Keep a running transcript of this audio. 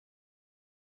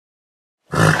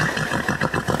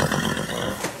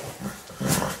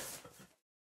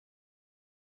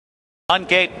On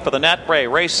gate for the Nat Bray,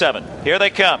 race 7. Here they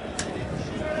come.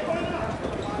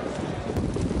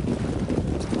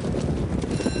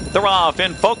 They're off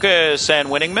in focus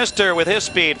and winning Mister with his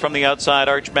speed from the outside.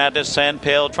 Arch Madness,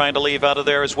 Sandpail trying to leave out of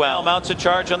there as well. Mounts a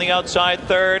charge on the outside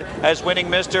third as winning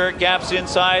Mister gaps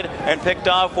inside and picked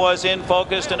off was in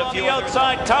focused and a few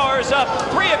outside towers up.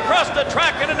 3 across the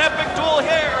track in an epic duel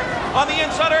here. On the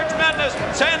inside, Arch Madness.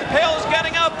 Sandpail is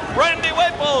getting up. Randy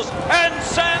Waples and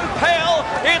Sandpail.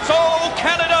 It's all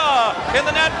Canada in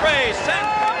the Nat Bray.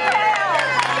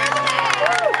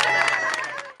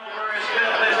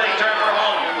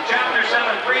 Chapter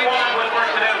 7, 3-1 with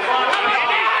work to do.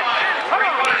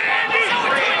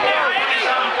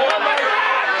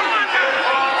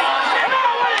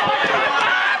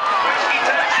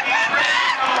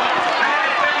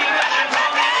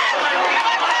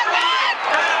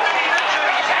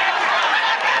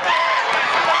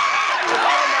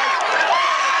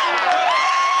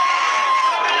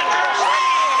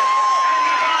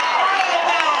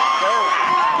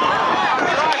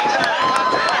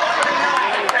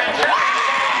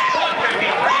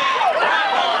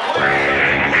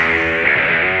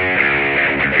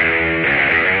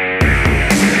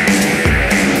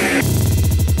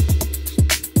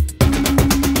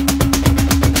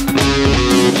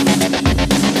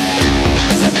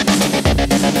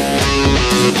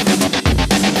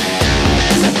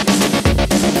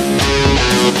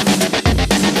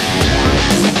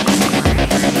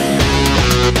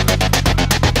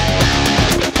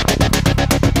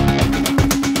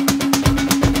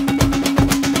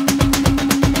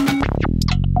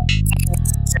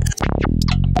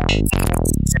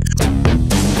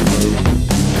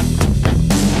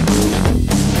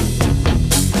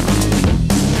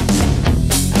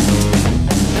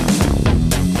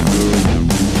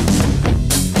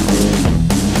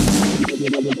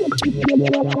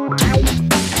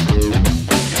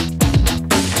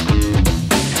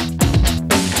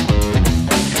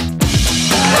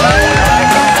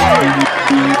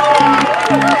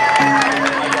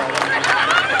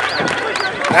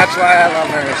 That's why I love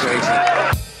Harris Racing.